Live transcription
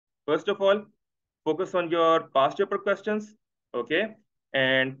First of all, focus on your past paper questions, okay?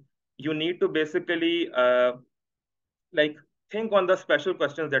 And you need to basically like think on the special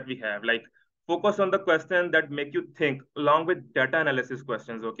questions that we have. Like focus on the question that make you think along with data analysis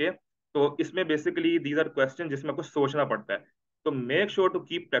questions, okay? So इसमें basically these are questions जिसमें आपको सोचना पड़ता है. So make sure to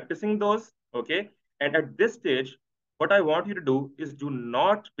keep practicing those, okay? And at this stage, what I want you to do is do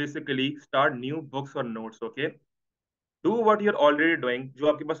not basically start new books or notes, okay? Do what you're already doing. जो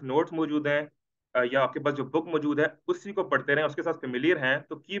आपके पास notes मौजूद हैं या आपके पास जो book मौजूद है उसी को पढ़ते रहें, उसके साथ familiar हैं,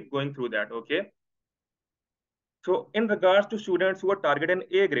 तो keep going through that, okay? So in regards to students who are targeting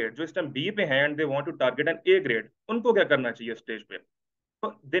A grade, जो इस टाइम B पे हैं and they want to target an A grade, उनको क्या करना चाहिए स्टेज पे?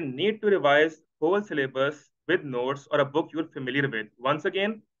 So they need to revise whole syllabus with notes or a book you're familiar with. Once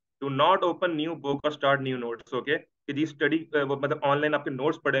again, do not open new book or start new notes, okay? कि जी study मतलब online आपके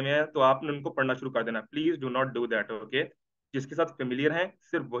notes पढ़े हुए हैं तो आपने उनको पढ़ना शुरू कर देना. Please do not do that, okay? जिसके साथ फेमिलियर हैं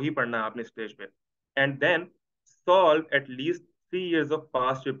सिर्फ वही पढ़ना है आपने स्टेज पे. And then solve at least 3 years of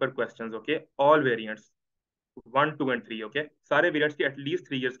past paper questions, okay? All variants, 1, 2 and 3, okay? सारे वेरिएंट्स के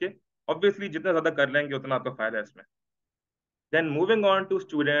एटलीस्ट 3 years के. ऑब्वियसली जितना ज्यादा कर लेंगे उतना आपका फायदा है इसमें. Then moving on to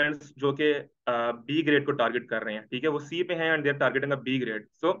students जो कि बी ग्रेड को टारगेट कर रहे हैं, ठीक है? वो सी पे हैं and they are targeting a B grade.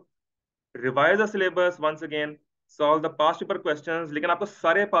 So revise the syllabus once again, solve the past paper questions. लेकिन आपको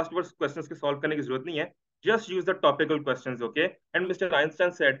सारे पास्ट पेपर क्वेश्चंस के सॉल्व करने की जरूरत नहीं है. Just use the topical questions, okay? And mister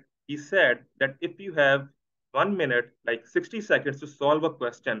Einstein said, he said that if you have 1 minute, like 60 seconds to solve a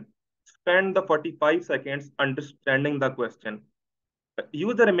question, spend the 45 seconds understanding the question.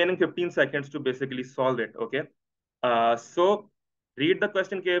 Use the remaining 15 seconds to basically solve it, okay? So read the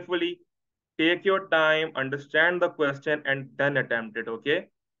question carefully, take your time, understand the question, and then attempt it, okay?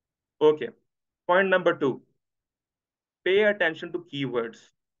 Okay. Point number 2, pay attention to keywords.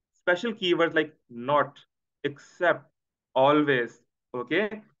 Special keywords like not, except, always, okay?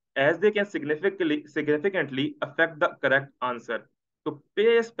 As they can significantly affect the correct answer. So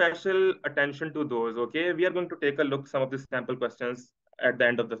pay special attention to those, okay? We are going to take a look some of the sample questions at the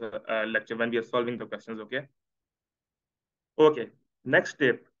end of the lecture when we are solving the questions, okay? Okay, next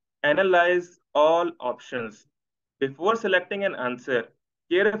tip, analyze all options. Before selecting an answer,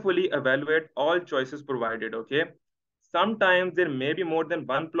 carefully evaluate all choices provided, okay? Sometimes there may be more than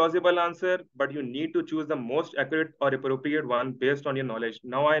one plausible answer, but you need to choose the most accurate or appropriate one based on your knowledge.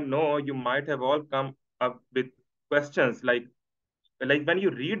 Now, I know you might have all come up with questions like when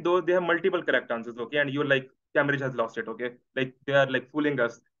you read those, they have multiple correct answers, okay? And you're like, Cambridge has lost it, okay? Like they are like fooling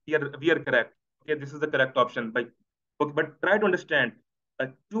us. We are correct. Okay, this is the correct option. Like, okay, but try to understand.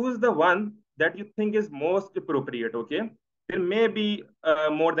 Choose the one that you think is most appropriate, okay? There may be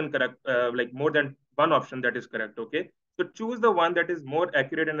more than correct, like more than one option that is correct, okay? So choose the one that is more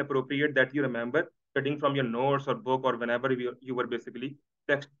accurate and appropriate that you remember studying from your notes or book or whenever you were basically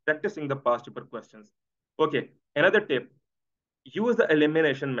practicing the past paper questions. Okay, another tip, use the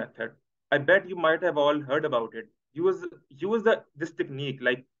elimination method. I bet you might have all heard about it. Use this technique,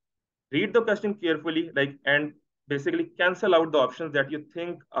 like read the question carefully, like, and basically cancel out the options that you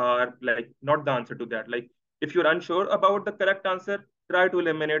think are like not the answer to that. Like if you're unsure about the correct answer, try to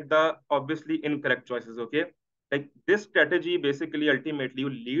eliminate the obviously incorrect choices, okay? Like this strategy basically ultimately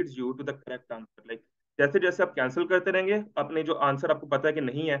leads you to the correct answer. Like जैसे जैसे आप cancel करते रहेंगे अपने जो answer आपको पता है कि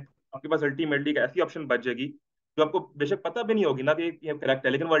नहीं है, आपके पास अल्टीमेटली एक ऐसी ऑप्शन बच जाएगी जो आपको बेशक पता भी नहीं होगी ना कि ये करेक्ट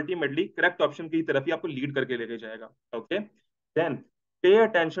है, लेकिन वो अल्टीमेटली करेक्ट ऑप्शन की तरफ ही आपको लीड करके लेके जाएगा, okay? Then pay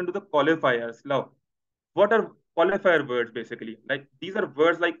attention to the qualifiers. Now, what are qualifier words basically? Like these are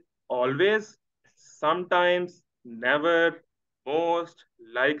words like always, sometimes, never, most,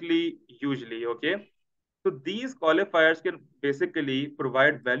 likely, usually, okay? So these qualifiers can basically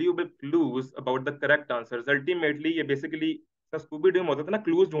provide valuable clues about the correct answers. Ultimately, ये basically Scooby Doo में होता था ना,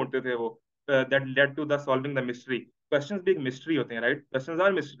 clues ढूंढते थे वो that led to the solving the mystery. Questions भी एक mystery होते हैं, right? Questions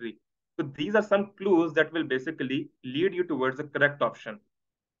are mystery. So these are some clues that will basically lead you towards the correct option.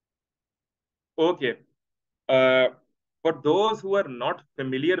 Okay. Uh, for those who are not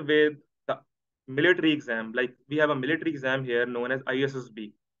familiar with the military exam, like we have a military exam here known as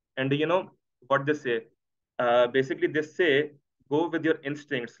ISSB. And you know what they say? Basically, they say go with your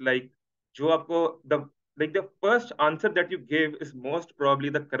instincts. Like, जो आपको the first answer that you give is most probably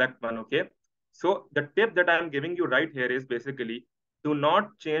the correct one. Okay. So the tip that I'm giving you right here is basically do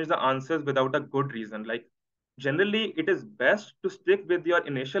not change the answers without a good reason. Like generally, it is best to stick with your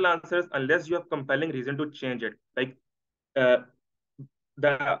initial answers unless you have compelling reason to change it. Like uh,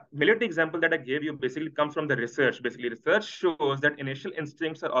 the military example that I gave you basically comes from the research. Basically, research shows that initial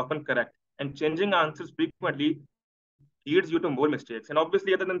instincts are often correct, and changing answers frequently leads you to more mistakes. And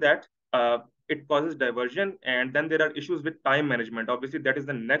obviously, other than that, it causes diversion, and then there are issues with time management. Obviously, that is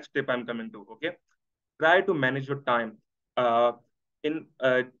the next tip I'm coming to. Okay, try to manage your time. Uh, in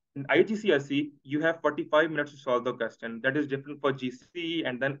in IGCSE, you have 45 minutes to solve the question. That is different for GCE,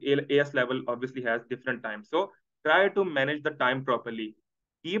 and then AS level obviously has different time. So try to manage the time properly.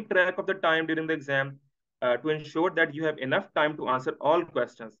 Keep track of the time during the exam to ensure that you have enough time to answer all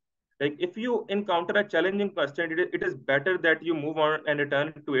questions. Like if you encounter a challenging question, it is better that you move on and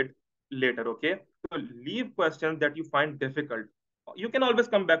return to it later. Okay, so leave questions that you find difficult. You can always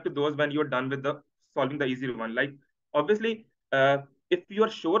come back to those when you're done with the solving the easy one. Like obviously, if you are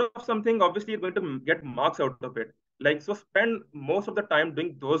sure of something, obviously you're going to get marks out of it. Like so, spend most of the time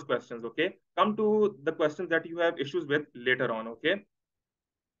doing those questions. Okay, come to the questions that you have issues with later on. Okay,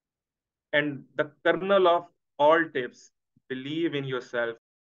 and the kernel of all tips: believe in yourself.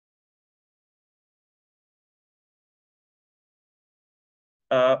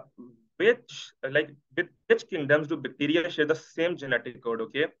 uh, with which kingdoms do bacteria share the same genetic code?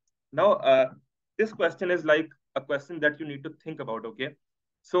 Okay, now this question is like a question that you need to think about. Okay,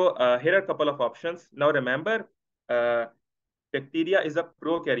 so here are a couple of options. Now remember, uh, bacteria is a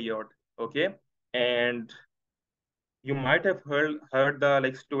prokaryote. Okay, and you might have heard the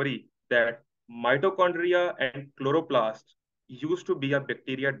like story that mitochondria and chloroplast used to be a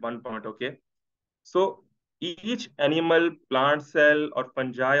bacteria at one point. Okay, so each animal, plant cell, or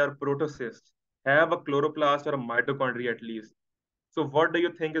fungi or protocyst have a chloroplast or a mitochondria at least. So what do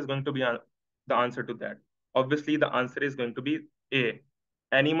you think is going to be the answer to that? Obviously, the answer is going to be A.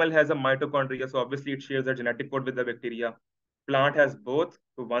 Animal has a mitochondria, so obviously it shares a genetic code with the bacteria. Plant has both,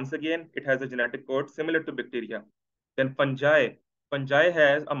 so once again, it has a genetic code similar to bacteria. Then fungi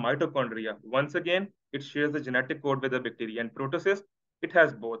has a mitochondria. Once again, it shares the genetic code with the bacteria. And protocyst, it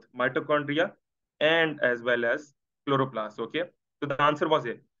has both mitochondria and as well as chloroplast. Okay, so the answer was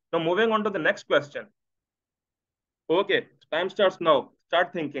A. Now moving on to the next question. Okay, time starts now.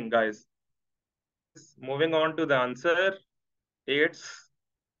 Start thinking, guys. Moving on to the answer. It's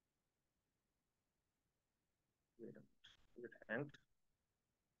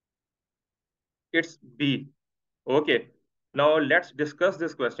it's B. Okay. Now let's discuss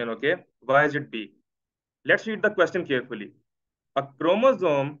this question. Okay, why is it B? Let's read the question carefully. A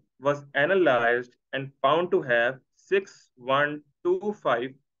chromosome was analyzed and found to have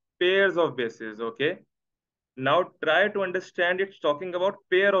 6125 pairs of bases. Okay. Now try to understand it's talking about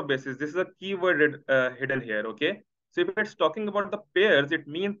pair of bases. This is a keyword hidden here. Okay. So if it's talking about the pairs, it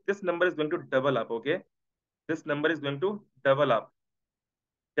means this number is going to double up. Okay. This number is going to double up.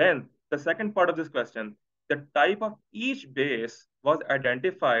 Then the second part of this question, the type of each base was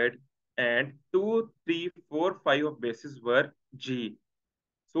identified and 2, 3, 4, 5 of bases were G.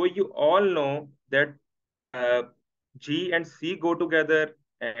 So you all know that uh, G and C go together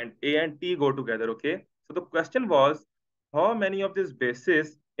and A and T go together, okay? So the question was, how many of these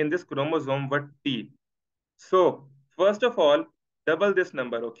bases in this chromosome were T? So first of all, double this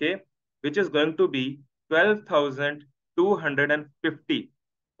number, okay? Which is going to be 12,250,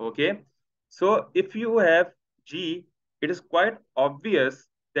 okay? So if you have G, it is quite obvious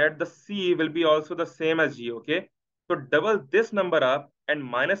that the C will be also the same as G, okay? So double this number up and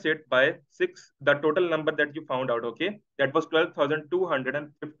minus it by 6, the total number that you found out, okay? That was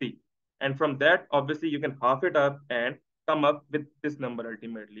 12,250. And from that, obviously, you can half it up and come up with this number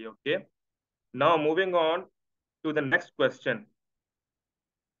ultimately, okay? Now moving on to the next question.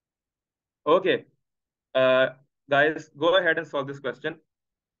 Okay, uh, guys, go ahead and solve this question.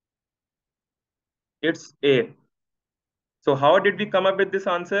 It's A. So how did we come up with this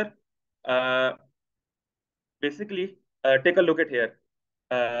answer? Uh, Basically, take a look at here.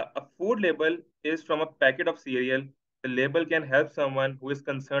 A food label is from a packet of cereal. The label can help someone who is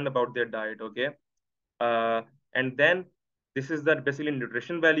concerned about their diet, okay? Uh, and then this is the basically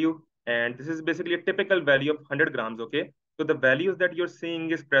nutrition value, and this is basically a typical value of 100 grams, okay? So the values that you're seeing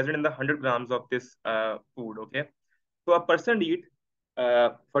is present in the 100 grams of this food, okay? So a person eat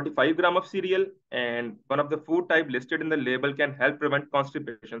 45 gram of cereal, and one of the food type listed in the label can help prevent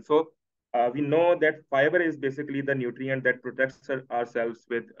constipation. So we know that fiber is basically the nutrient that protects ourselves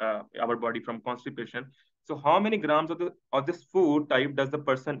with our body from constipation. So how many grams of this food type does the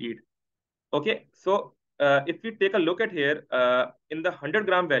person eat? Okay, so if we take a look at here, in the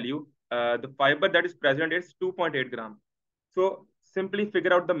 100-gram value, the fiber that is present is 2.8 gram. So simply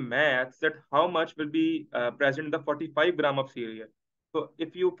figure out the maths that how much will be present in the 45 gram of cereal. So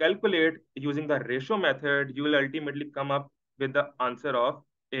if you calculate using the ratio method, you will ultimately come up with the answer of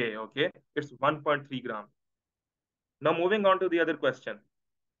A, okay? It's 1.3 gram. Now moving on to the other question.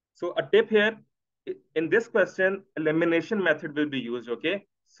 So a tip here, in this question, elimination method will be used, okay?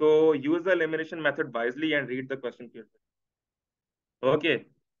 So use the elimination method wisely and read the question carefully. Okay,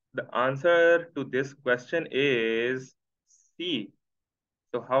 the answer to this question is C.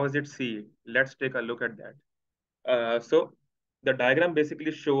 So how is it C? Let's take a look at that. So the diagram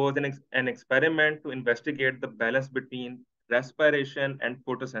basically shows an experiment to investigate the balance between respiration and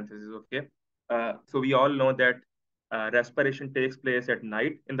photosynthesis. Okay, so we all know that respiration takes place at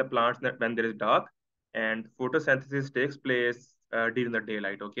night in the plants when there is dark, and photosynthesis takes place during the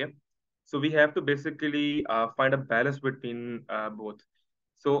daylight. Okay, so we have to basically find a balance between both.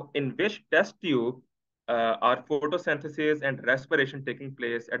 So in which test tube are photosynthesis and respiration taking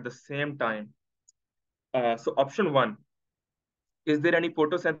place at the same time? So option one, is there any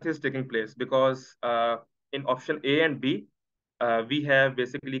photosynthesis taking place? Because in option A and B, we have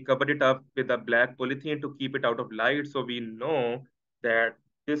basically covered it up with a black polythene to keep it out of light. So we know that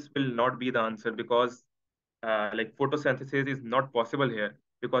this will not be the answer because like photosynthesis is not possible here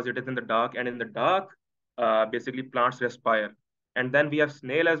because it is in the dark, and in the dark, basically plants respire. And then we have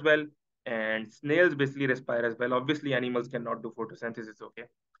snail as well, and snails basically respire as well. Obviously, animals cannot do photosynthesis, okay?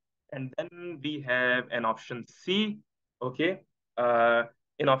 And then we have an option C. Okay. Uh,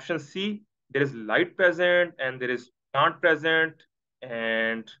 in option C, there is light present and there is plant present.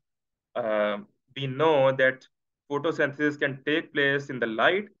 And uh, we know that photosynthesis can take place in the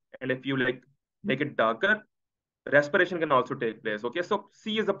light. And if you like make it darker, respiration can also take place. Okay. So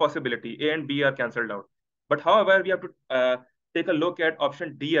C is a possibility. A and B are cancelled out. But however, we have to take a look at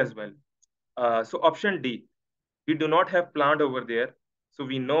option D as well. So option D, we do not have plant over there. So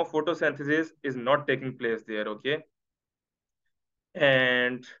we know photosynthesis is not taking place there, okay?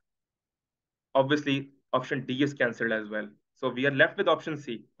 And obviously option D is cancelled as well. So we are left with option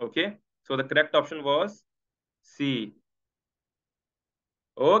C, okay? So the correct option was C.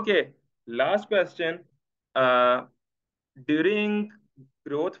 Okay, last question. Uh, during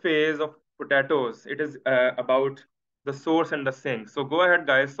growth phase of potatoes, it is about the source and the sink. So go ahead,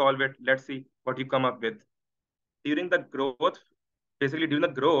 guys, solve it. Let's see what you come up with. During the growth, basically during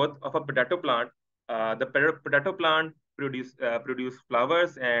the growth of a potato plant, the potato plant produce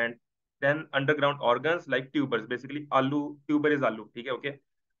flowers and then underground organs like tubers. Basically, aloo tuber is aloo. Okay.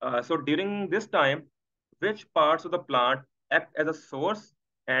 So during this time, which parts of the plant act as a source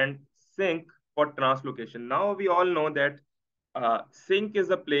and sink for translocation? Now we all know that sink is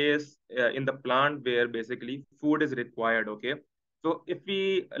a place in the plant where basically food is required. Okay. So if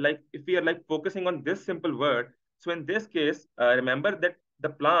we are like focusing on this simple word, so in this case, remember that the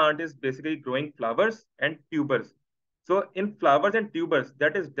plant is basically growing flowers and tubers. So in flowers and tubers,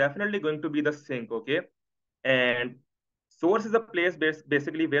 that is definitely going to be the sink, okay? And source is a place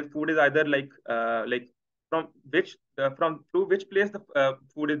basically where food is either like from through which place the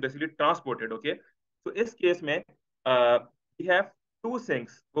food is basically transported, okay? So इस case में we have two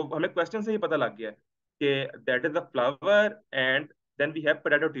sinks. वो हमें question से ही पता लग गया कि that is the flower and then we have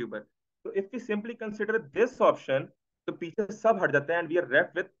potato tuber. So if we simply consider this option, तो पीछे सब हट जाते हैं and we are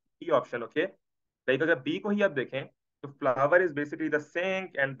left with B option, okay? Like अगर B को ही आप देखें तो flower is basically the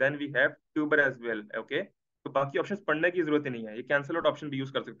sink and then we have tuber as well, okay? तो बाकी ऑप्शंस पढ़ने की जरूरत ही नहीं है, ये कैंसल आउट ऑप्शन भी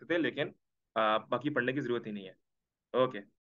यूज कर सकते थे लेकिन बाकी पढ़ने की जरूरत ही नहीं है, ओके।